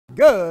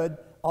Good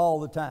all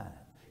the time.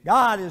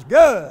 God is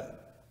good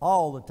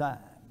all the time.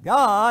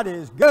 God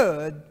is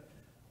good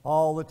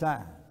all the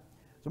time.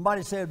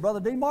 Somebody said, Brother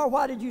Demar,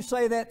 why did you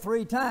say that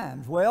 3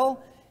 times?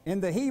 Well, in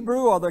the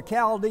Hebrew or the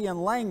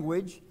Chaldean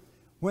language,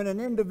 when an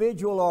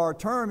individual or a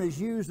term is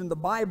used in the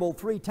Bible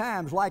 3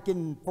 times, like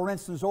in, for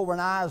instance, over in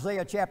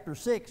Isaiah chapter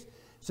 6,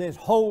 says,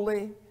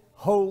 holy,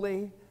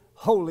 holy,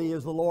 holy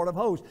is the Lord of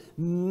hosts.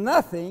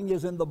 Nothing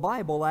is in the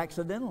Bible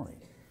accidentally.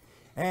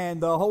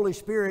 And the Holy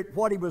Spirit,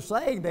 what he was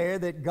saying there,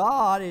 that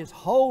God is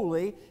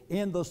holy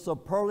in the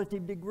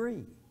superlative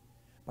degree.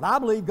 But I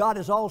believe God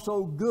is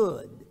also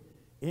good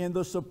in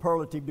the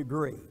superlative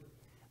degree.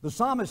 The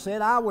psalmist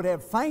said, I would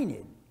have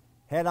fainted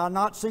had I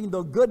not seen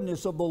the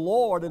goodness of the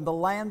Lord in the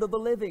land of the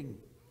living.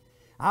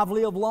 I've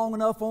lived long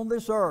enough on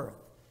this earth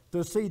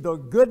to see the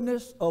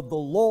goodness of the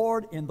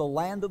Lord in the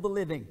land of the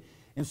living.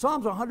 In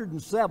Psalms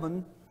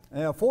 107,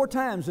 4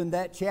 times in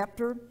that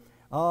chapter,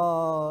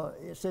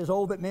 it says,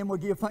 oh, that men will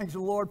give thanks to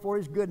the Lord for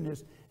His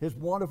goodness, His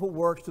wonderful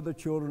works to the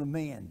children of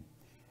men.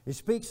 It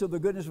speaks of the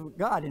goodness of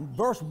God. In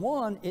verse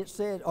 1, it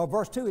says, or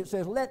verse 2, it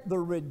says, let the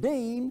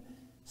redeemed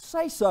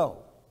say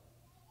so.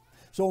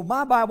 So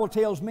my Bible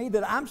tells me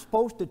that I'm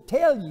supposed to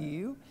tell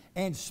you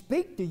and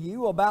speak to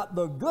you about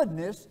the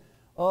goodness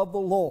of the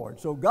Lord.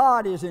 So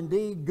God is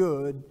indeed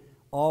good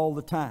all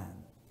the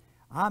time.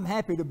 I'm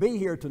happy to be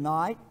here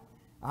tonight.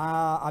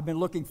 I've been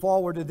looking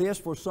forward to this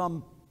for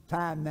some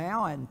time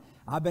now, and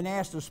I've been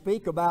asked to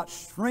speak about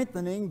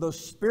strengthening the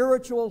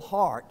spiritual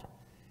heart.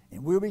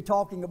 And we'll be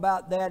talking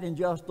about that in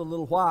just a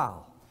little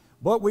while.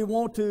 But we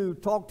want to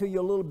talk to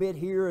you a little bit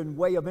here in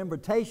way of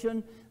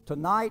invitation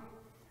tonight.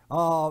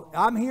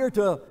 I'm here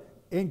to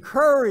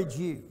encourage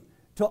you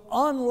to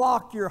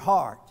unlock your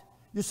heart.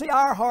 You see,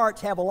 our hearts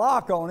have a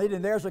lock on it,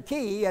 and there's a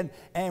key, and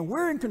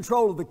we're in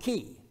control of the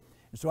key.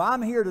 So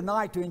I'm here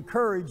tonight to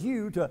encourage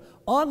you to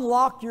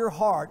unlock your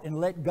heart and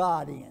let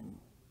God in.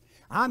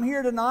 I'm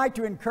here tonight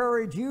to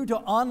encourage you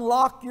to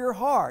unlock your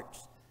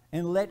hearts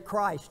and let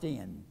Christ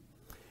in.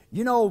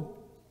 You know,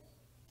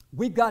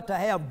 we've got to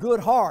have good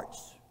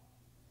hearts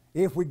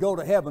if we go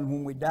to heaven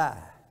when we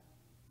die.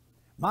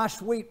 My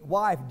sweet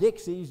wife,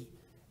 Dixie,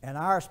 and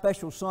our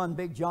special son,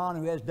 Big John,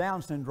 who has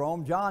Down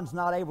syndrome, John's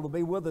not able to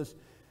be with us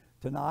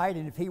tonight,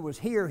 and if he was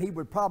here, he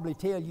would probably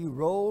tell you,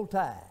 roll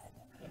tide.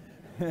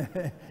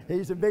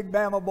 He's a big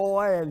Bama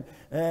boy,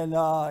 and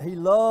he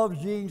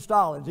loves Gene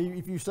Stallings.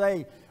 If you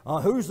say,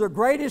 who's the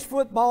greatest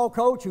football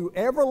coach who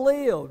ever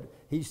lived?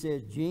 He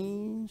says,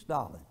 Gene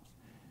Stallings.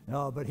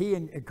 But he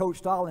and Coach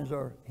Stallings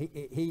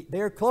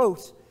they're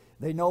close.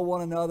 They know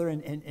one another,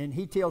 and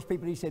he tells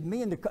people, he said,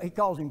 he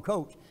calls him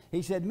Coach.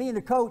 He said, me and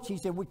the coach, he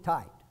said, we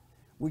tight.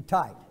 We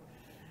tight.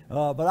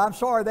 But I'm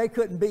sorry they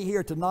couldn't be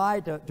here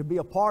tonight to be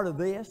a part of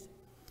this.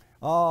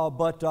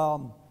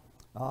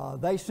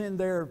 They send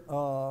their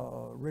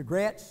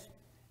regrets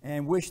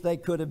and wish they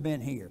could have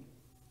been here.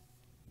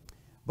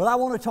 But I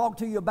want to talk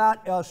to you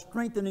about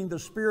strengthening the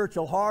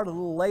spiritual heart a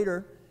little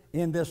later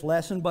in this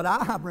lesson. But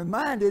I'm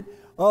reminded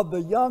of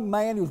the young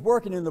man who's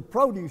working in the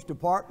produce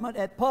department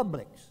at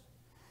Publix.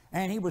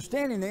 And he was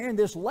standing there, and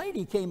this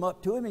lady came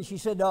up to him, and she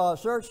said,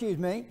 sir, excuse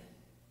me.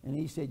 And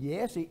he said,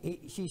 yes.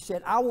 She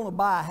said, I want to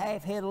buy a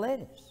half head of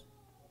lettuce.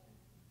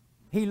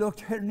 He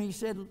looked at her, and he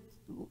said,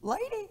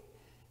 lady?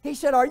 He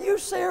said, are you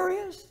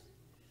serious?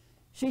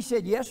 She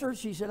said, yes, sir.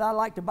 She said, I'd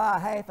like to buy a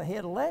half a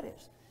head of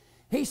lettuce.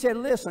 He said,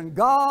 listen,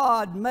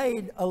 God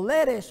made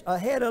a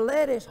head of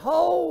lettuce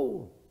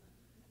whole.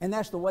 And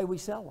that's the way we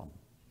sell them.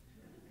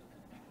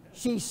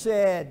 She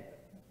said,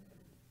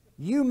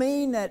 you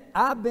mean that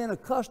I've been a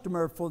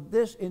customer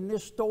in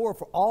this store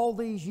for all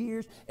these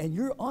years, and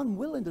you're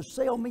unwilling to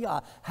sell me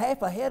a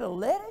half a head of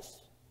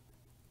lettuce?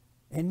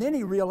 And then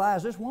he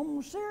realized this woman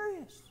was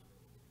serious.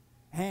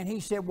 And he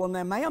said, well,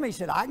 now, ma'am, he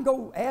said, I can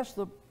go ask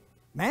the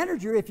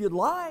manager if you'd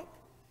like.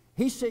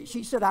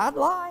 She said, I'd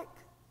like.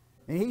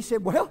 And he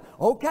said, well,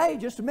 okay,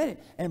 just a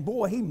minute. And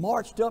boy, he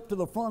marched up to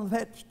the front of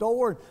that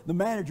store, and the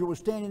manager was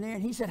standing there,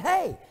 and he said,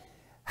 hey,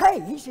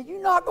 he said,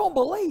 you're not going to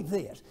believe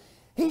this.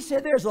 He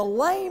said, there's a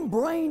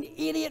lame-brained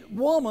idiot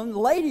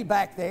lady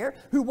back there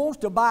who wants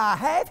to buy a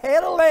half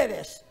head of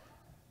lettuce.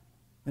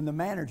 And the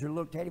manager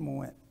looked at him and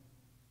went.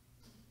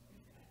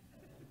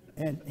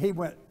 And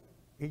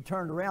he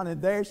turned around,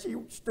 and there she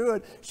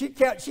stood. She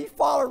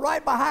followed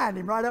right behind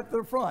him, right up to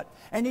the front.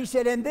 And he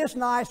said, and this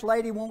nice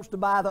lady wants to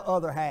buy the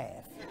other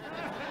half.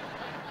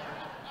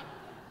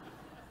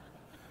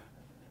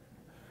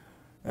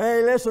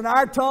 Hey, listen,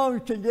 our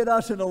tongue can get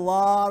us in a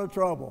lot of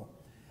trouble.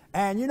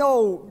 And you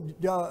know,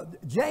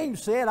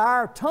 James said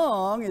our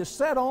tongue is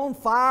set on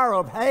fire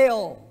of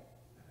hell.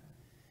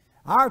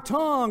 Our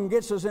tongue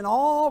gets us in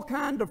all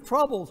kinds of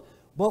troubles.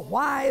 But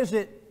why is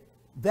it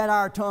that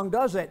our tongue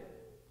does it?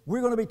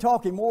 We're going to be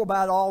talking more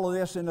about all of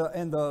this in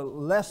the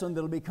lesson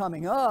that will be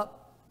coming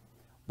up.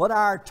 But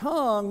our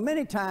tongue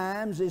many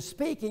times is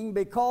speaking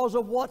because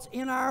of what's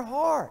in our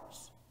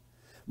hearts.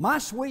 My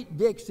sweet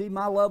Dixie,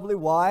 my lovely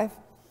wife,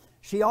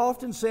 she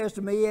often says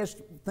to me as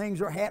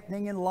things are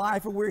happening in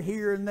life and we're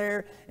here and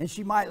there, and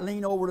she might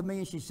lean over to me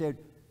and she said,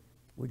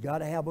 We've got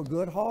to have a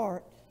good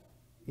heart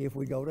if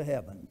we go to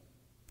heaven.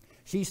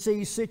 She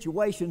sees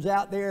situations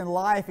out there in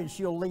life and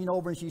she'll lean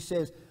over and she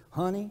says,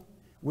 honey,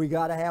 we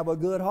got to have a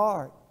good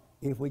heart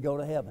if we go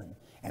to heaven.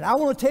 And I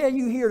want to tell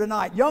you here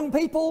tonight, young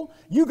people,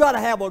 you got to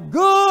have a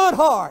good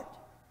heart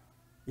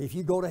if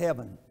you go to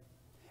heaven.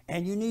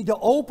 And you need to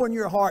open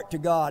your heart to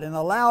God and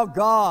allow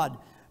God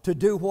to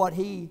do what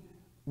He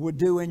would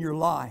do in your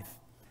life.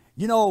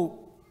 You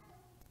know,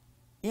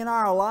 in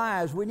our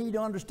lives, we need to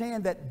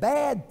understand that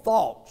bad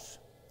thoughts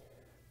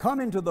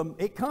comes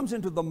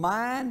into the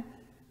mind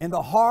and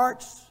the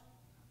hearts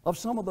of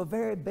some of the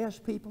very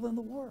best people in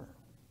the world.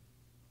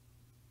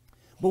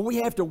 But we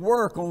have to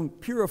work on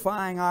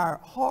purifying our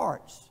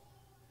hearts,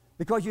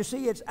 because you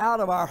see, it's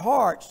out of our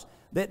hearts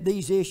that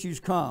these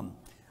issues come.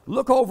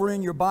 Look over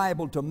in your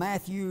Bible to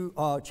Matthew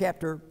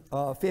chapter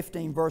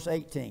 15, verse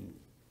 18.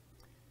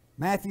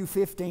 Matthew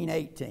 15,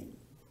 18.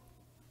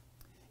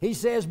 He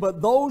says,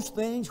 but those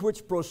things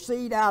which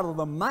proceed out of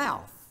the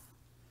mouth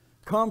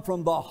come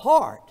from the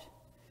heart,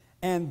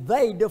 and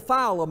they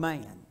defile a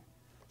man.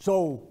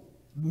 So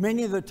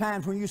many of the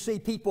times when you see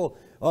people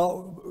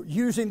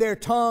using their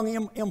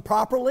tongue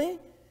improperly,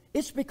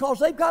 it's because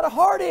they've got a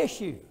heart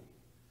issue.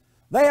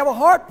 They have a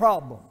heart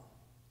problem.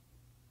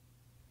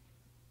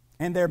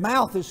 And their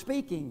mouth is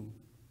speaking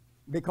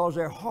because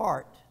their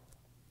heart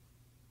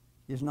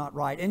is not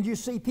right. And you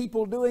see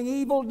people doing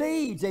evil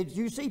deeds.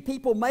 You see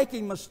people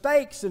making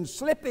mistakes and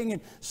slipping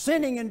and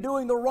sinning and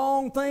doing the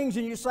wrong things.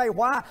 And you say,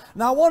 why?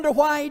 And I wonder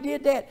why he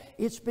did that.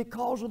 It's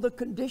because of the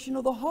condition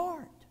of the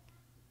heart.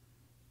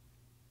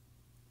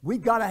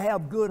 We've got to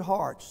have good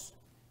hearts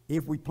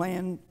if we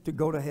plan to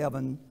go to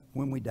heaven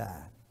when we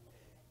die.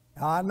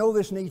 Now, I know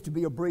this needs to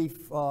be a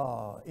brief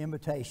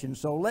invitation,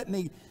 so let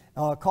me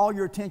call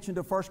your attention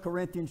to 1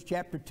 Corinthians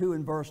chapter 2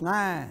 and verse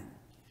 9.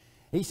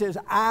 He says,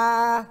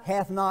 eye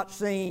hath not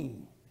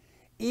seen,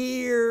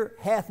 ear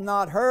hath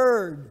not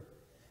heard,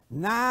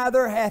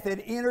 neither hath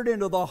it entered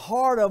into the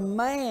heart of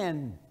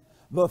man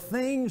the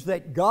things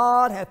that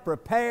God hath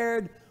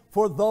prepared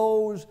for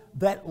those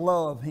that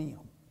love Him.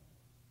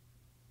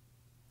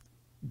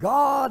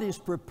 God is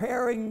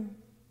preparing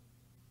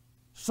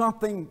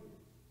something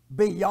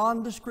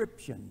beyond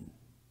description,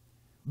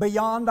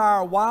 beyond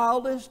our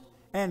wildest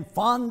and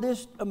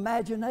fondest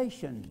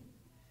imagination.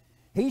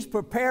 He's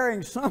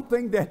preparing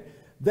something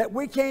that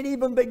we can't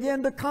even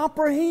begin to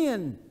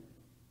comprehend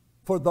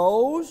for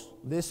those,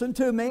 listen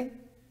to me,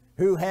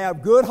 who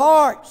have good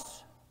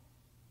hearts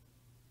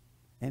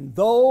and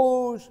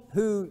those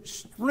who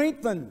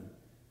strengthen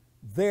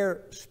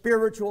their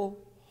spiritual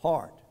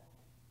heart.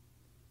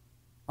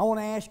 I want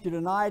to ask you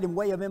tonight, in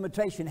way of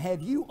invitation,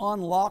 have you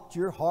unlocked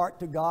your heart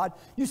to God?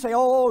 You say,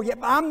 oh, yeah,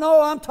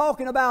 I'm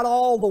talking about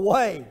all the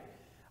way.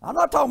 I'm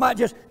not talking about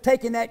just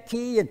taking that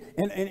key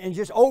and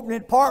just opening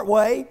it part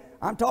way.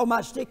 I'm talking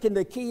about sticking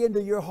the key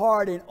into your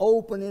heart and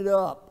opening it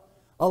up.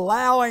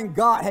 Allowing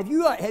God. Have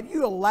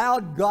you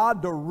allowed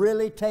God to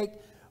really take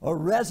a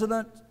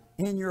resident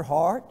in your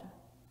heart?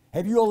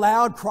 Have you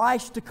allowed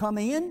Christ to come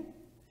in?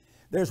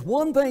 There's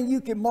one thing you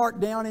can mark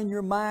down in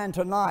your mind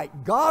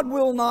tonight. God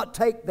will not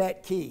take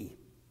that key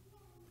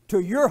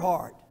to your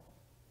heart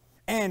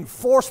and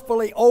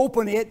forcefully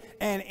open it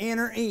and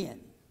enter in.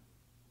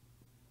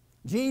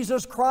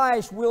 Jesus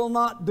Christ will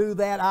not do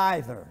that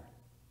either.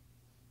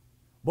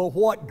 But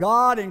what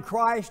God and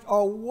Christ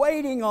are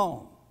waiting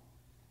on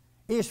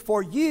is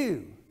for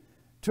you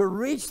to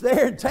reach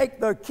there and take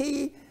the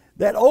key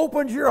that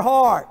opens your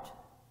heart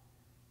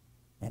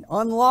and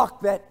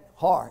unlock that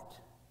heart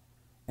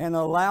and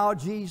allow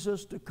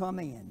Jesus to come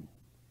in.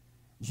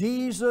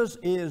 Jesus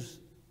is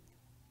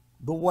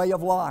the way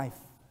of life.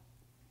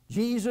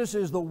 Jesus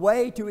is the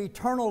way to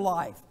eternal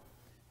life.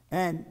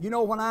 And you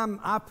know, when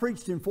I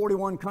preached in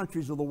 41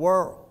 countries of the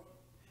world,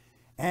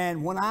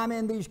 and when I'm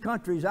in these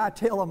countries, I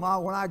tell them,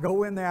 when I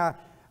go in there,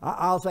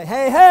 I'll say,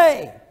 hey,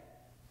 hey!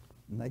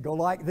 And they go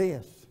like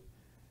this.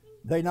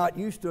 They're not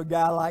used to a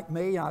guy like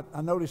me. I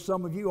notice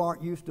some of you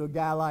aren't used to a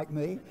guy like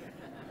me.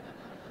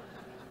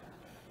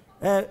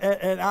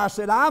 And I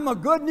said, I'm a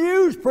good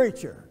news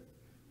preacher.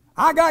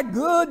 I got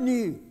good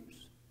news.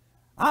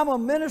 I'm a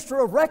minister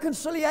of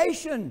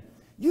reconciliation.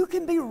 You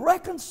can be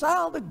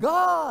reconciled to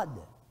God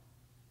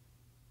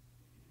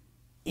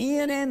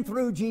in and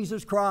through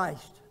Jesus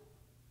Christ.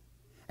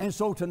 And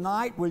so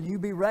tonight, will you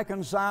be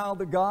reconciled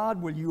to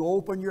God? Will you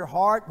open your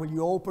heart? Will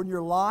you open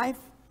your life?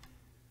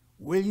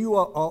 Will you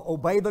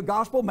obey the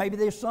gospel? Maybe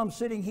there's some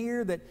sitting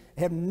here that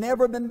have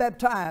never been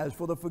baptized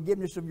for the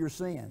forgiveness of your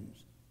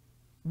sins.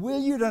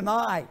 Will you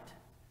tonight?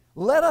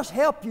 Let us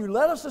help you.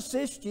 Let us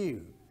assist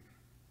you.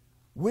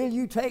 Will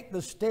you take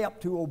the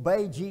step to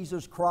obey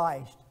Jesus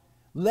Christ,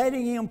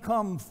 letting Him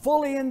come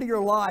fully into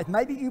your life?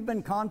 Maybe you've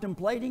been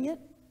contemplating it,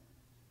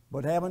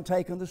 but haven't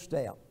taken the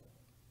step.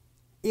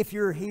 If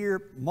you're here,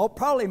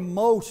 probably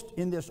most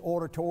in this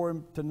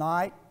auditorium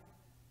tonight,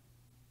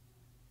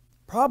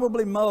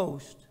 probably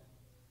most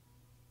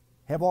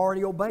have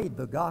already obeyed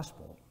the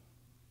gospel.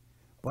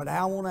 But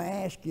I want to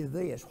ask you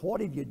this: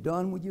 what have you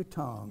done with your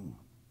tongue?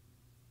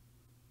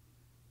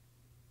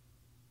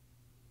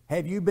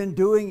 Have you been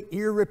doing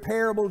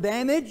irreparable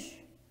damage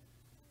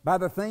by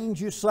the things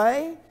you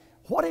say?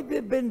 What have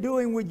you been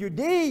doing with your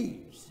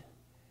deeds?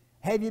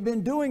 Have you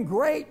been doing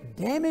great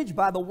damage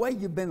by the way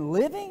you've been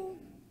living?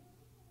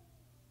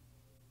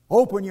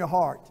 Open your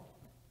heart.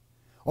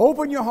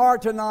 Open your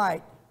heart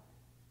tonight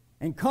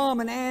and come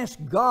and ask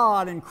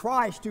God and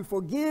Christ to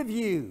forgive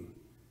you.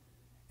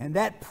 And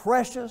that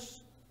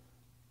precious,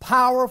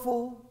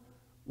 powerful,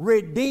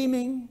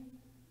 redeeming,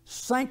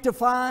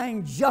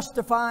 sanctifying,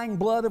 justifying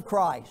blood of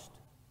Christ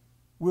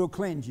will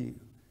cleanse you.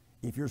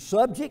 If you're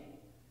subject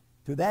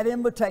to that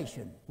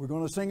invitation, we're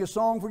going to sing a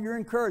song for your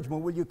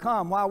encouragement. Will you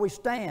come while we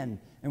stand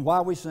and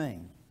while we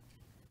sing?